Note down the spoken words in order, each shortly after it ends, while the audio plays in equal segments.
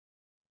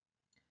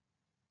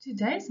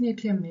Today's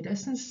nuclear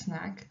medicine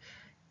snack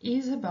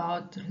is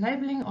about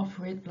labeling of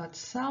red blood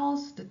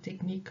cells, the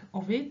technique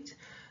of it,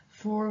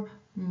 for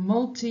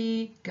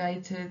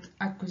multigated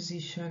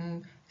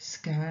acquisition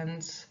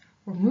scans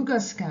or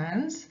MUGA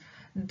scans.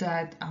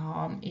 That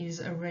is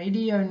a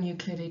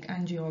radionuclidic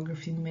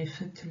angiography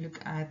method to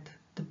look at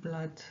the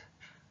blood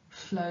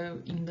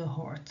flow in the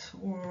heart,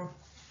 or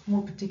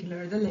more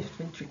particular, the left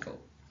ventricle.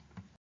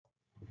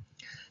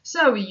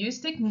 So we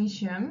use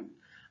technetium,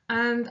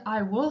 and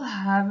I will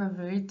have a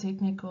very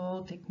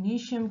technical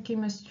technetium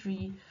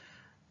chemistry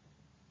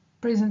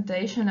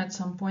presentation at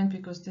some point,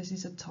 because this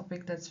is a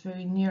topic that's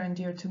very near and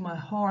dear to my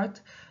heart.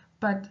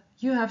 But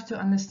you have to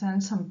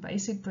understand some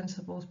basic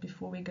principles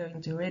before we go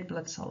into red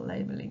blood cell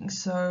labeling.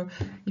 So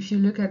if you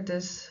look at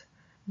this,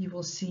 you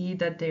will see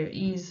that there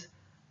is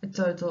a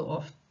total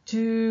of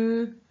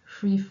 2,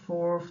 3,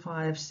 4,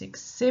 5,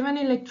 6, 7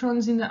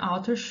 electrons in the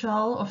outer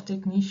shell of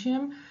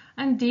technetium,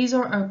 and these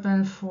are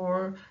open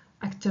for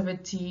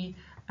activity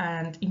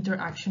and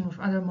interaction with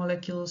other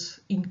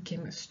molecules in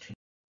chemistry.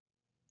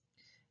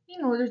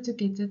 In order to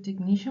get the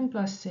technetium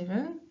plus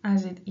 7,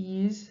 as it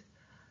is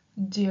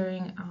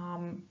during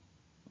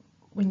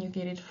when you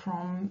get it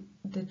from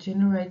the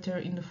generator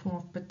in the form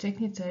of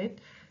pertechnetate,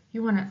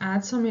 you want to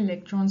add some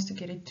electrons to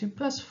get it 2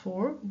 plus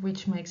 4,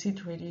 which makes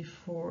it ready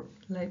for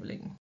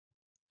labeling.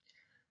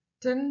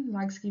 Tin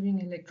likes giving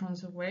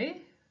electrons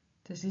away.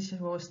 This is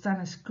your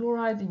stannous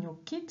chloride in your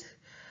kit,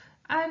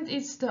 and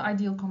it's the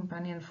ideal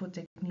companion for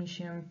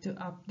technetium to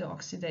up the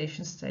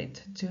oxidation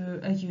state to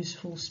a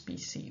useful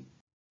species.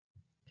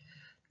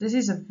 This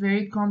is a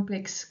very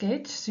complex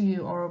sketch, so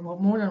you are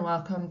more than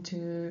welcome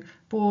to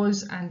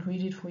pause and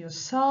read it for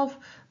yourself.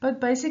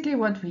 But basically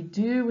what we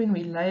do when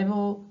we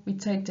label, we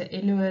take the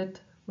eluate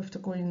with the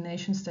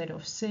coordination state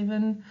of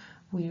 7,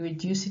 we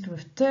reduce it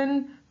with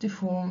tin to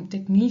form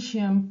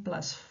technetium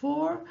plus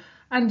 4,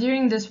 and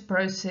during this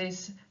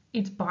process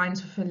it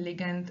binds with a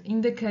ligand.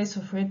 In the case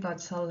of red blood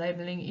cell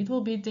labeling, it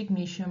will be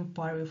technetium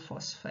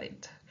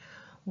pyrophosphate.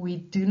 We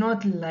do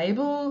not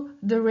label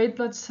the red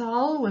blood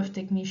cell with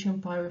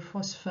technetium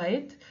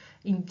pyrophosphate.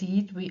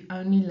 Indeed, we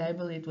only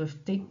label it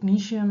with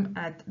technetium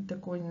at the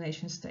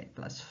coordination state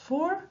plus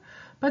 4,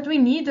 but we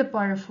need the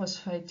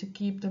pyrophosphate to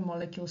keep the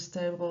molecule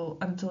stable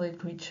until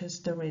it reaches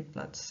the red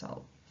blood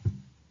cell.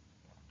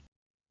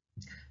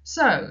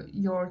 So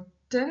your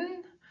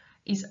tin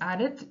is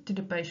added to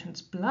the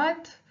patient's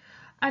blood,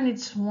 and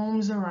it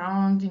swarms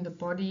around in the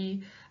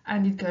body,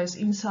 and it goes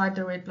inside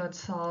the red blood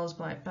cells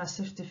by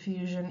passive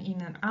diffusion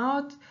in and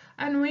out.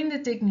 And when the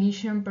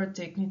technetium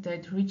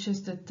pertechnetate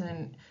reaches the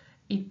tin,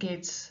 it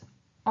gets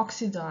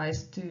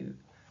oxidized to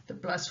the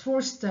plus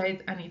 4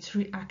 state, and it's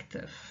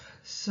reactive.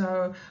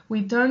 So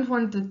we don't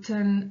want the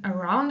tin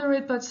around the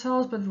red blood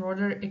cells, but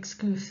rather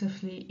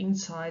exclusively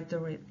inside the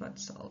red blood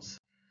cells.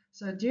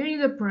 So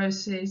during the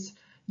process,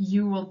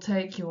 you will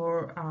take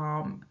your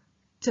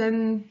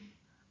tin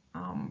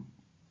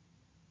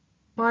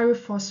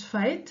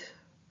pyrophosphate.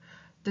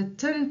 The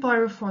tin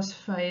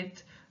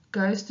pyrophosphate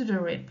goes to the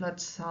red blood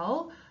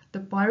cell. The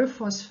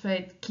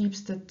pyrophosphate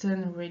keeps the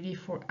tin ready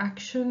for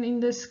action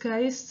in this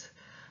case.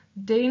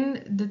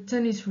 Then the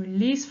tin is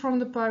released from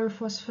the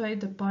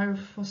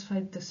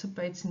pyrophosphate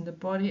dissipates in the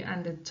body,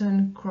 and the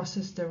tin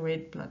crosses the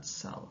red blood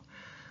cell.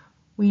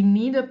 We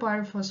need a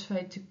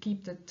pyrophosphate to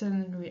keep the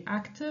tin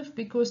reactive,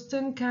 because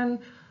tin can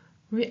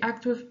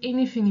react with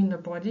anything in the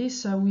body,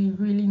 so we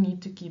really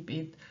need to keep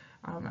it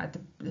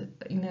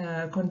in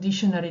a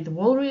condition that it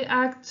will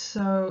react.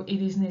 So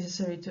it is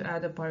necessary to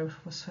add a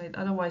pyrophosphate,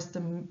 otherwise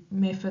the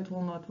method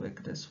will not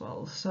work this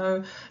well.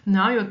 So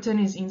now your tin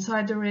is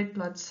inside the red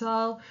blood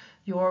cell.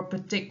 Your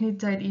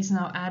pertechnetate is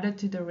now added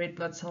to the red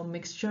blood cell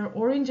mixture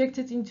or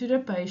injected into the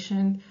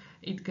patient.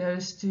 It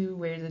goes to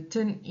where the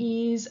tin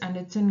is, and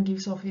the tin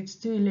gives off its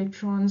 2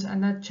 electrons,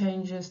 and that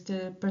changes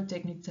the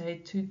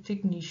pertechnetate to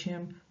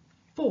technetium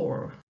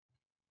 4.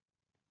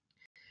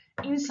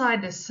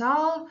 Inside the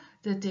cell,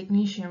 the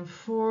technetium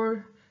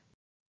 4.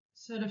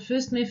 So the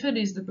first method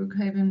is the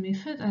Brookhaven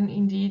method, and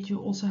indeed you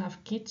also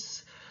have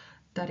kits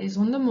that is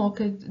on the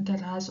market that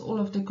has all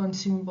of the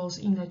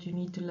consumables in that you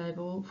need to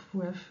label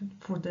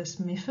for this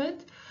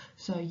method.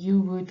 So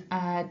you would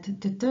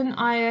add the tin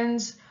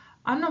ions.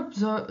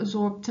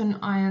 Unabsorbed tin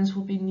ions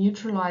will be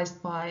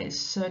neutralized by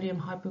sodium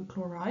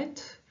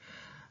hypochlorite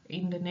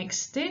in the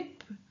next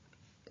step.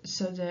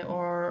 So they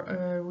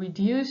are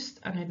reduced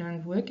and they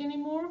don't work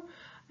anymore.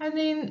 And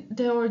then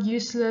they are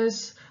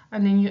useless,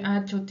 and then you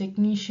add your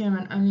technetium,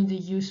 and only the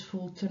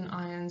useful tin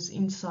ions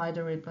inside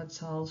the red blood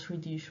cells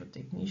reduce your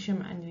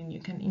technetium, and then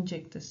you can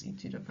inject this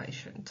into the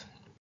patient.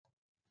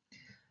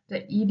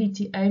 The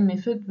EDTA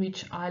method,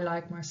 which I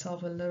like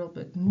myself a little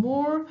bit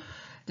more,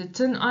 the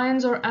tin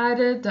ions are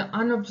added, the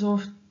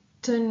unabsorbed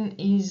tin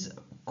is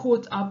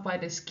caught up by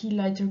this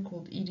chelator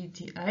called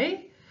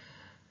EDTA.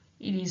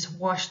 It is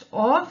washed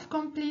off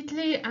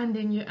completely, and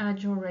then you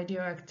add your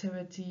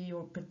radioactivity,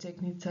 your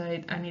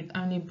pertechnetate, and it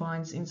only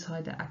binds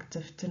inside the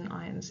active tin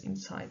ions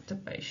inside the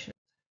patient.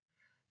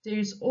 There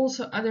is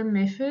also other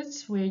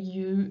methods where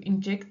you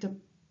inject the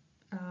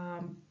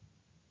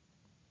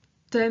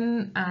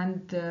tin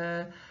and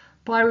the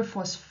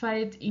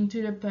pyrophosphate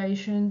into the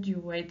patient. You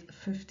wait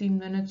 15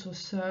 minutes or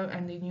so,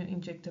 and then you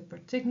inject the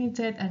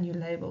pertechnetate and you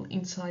label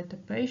inside the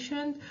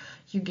patient.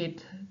 You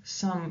get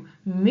some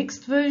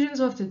mixed versions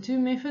of the two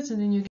methods,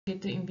 and then you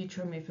get the in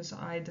vitro methods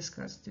I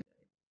discussed today.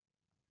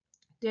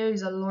 There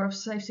is a lot of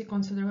safety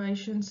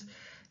considerations.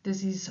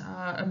 This is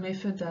a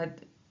method that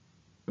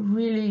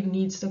really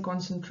needs the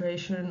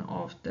concentration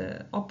of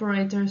the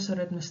operator so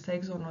that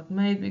mistakes are not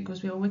made,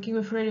 because we are working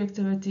with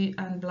radioactivity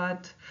and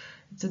blood.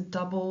 It's a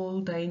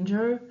double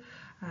danger,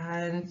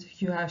 and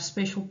you have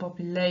special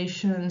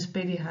populations,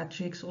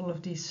 pediatrics, all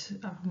of these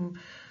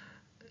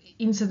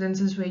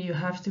incidences where you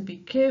have to be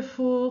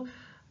careful.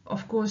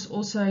 Of course,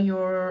 also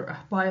your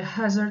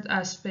biohazard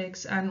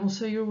aspects, and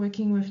also you're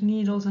working with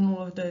needles and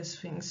all of those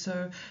things.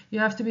 So you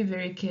have to be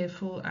very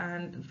careful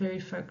and very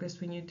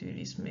focused when you do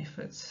these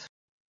methods.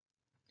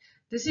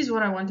 This is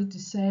what I wanted to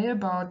say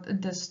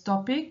about this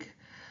topic.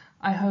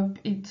 I hope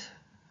it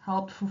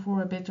helped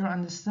for a better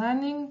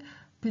understanding.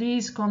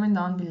 Please comment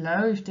down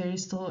below if there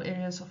is still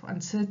areas of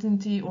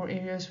uncertainty or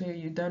areas where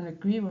you don't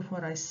agree with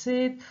what I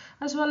said,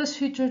 as well as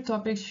future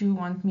topics you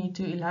want me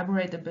to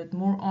elaborate a bit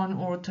more on,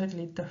 or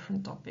totally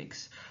different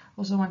topics.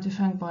 Also want to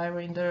thank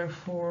BioRender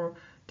for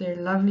their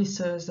lovely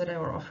service that they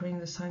are offering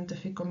the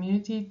scientific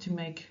community to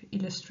make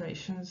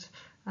illustrations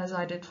as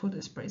I did for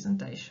this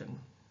presentation.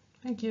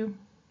 Thank you.